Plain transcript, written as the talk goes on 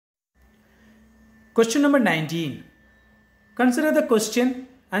Question number 19. Consider the question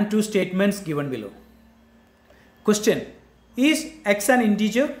and two statements given below. Question: is x an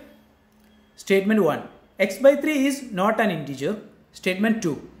integer? Statement 1. X by 3 is not an integer. Statement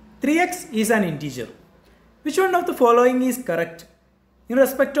 2. 3x is an integer. Which one of the following is correct in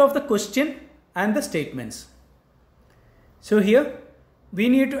respect of the question and the statements? So here we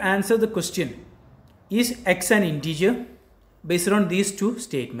need to answer the question: is x an integer, based on these two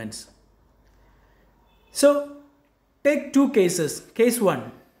statements. So take two cases. Case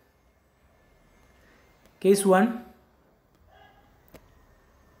 1.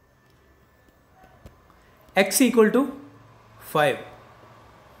 X equal to 5.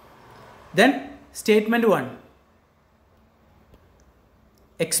 Then statement 1.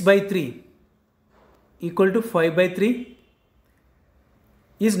 X by 3 equal to 5 by 3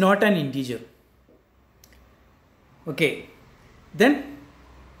 is not an integer. Okay. Then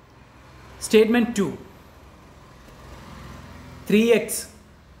statement 2. 3x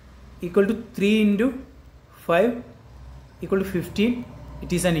equal to 3 into 5 equal to 15.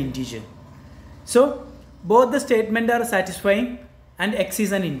 It is an integer. So both the statements are satisfying and x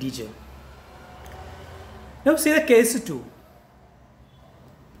is an integer. Now see the case 2.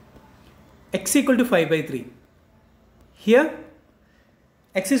 X equal to 5 by 3. Here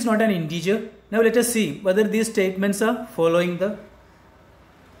x is not an integer. Now let us see whether these statements are following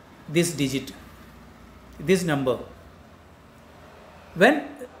this digit, this number. When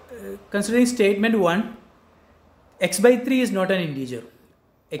considering statement 1, x by 3 is not an integer.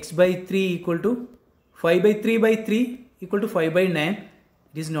 X by 3 equal to 5 by 3 by 3 equal to 5 by 9.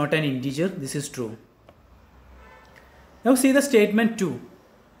 It is not an integer. This is true. Now see the statement 2.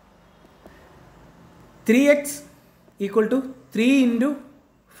 3x equal to 3 into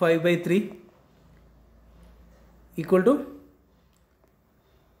 5 by 3 equal to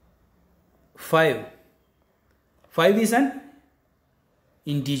 5. 5 is an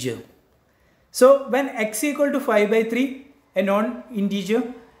integer. So when x equal to 5 by 3, a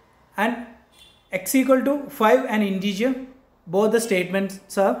non-integer, and x equal to 5, an integer, both the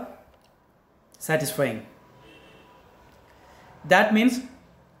statements are satisfying. That means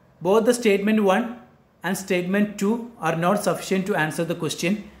both the statement 1 and statement 2 are not sufficient to answer the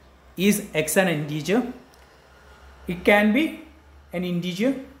question: is x an integer? It can be an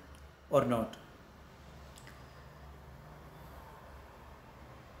integer or not.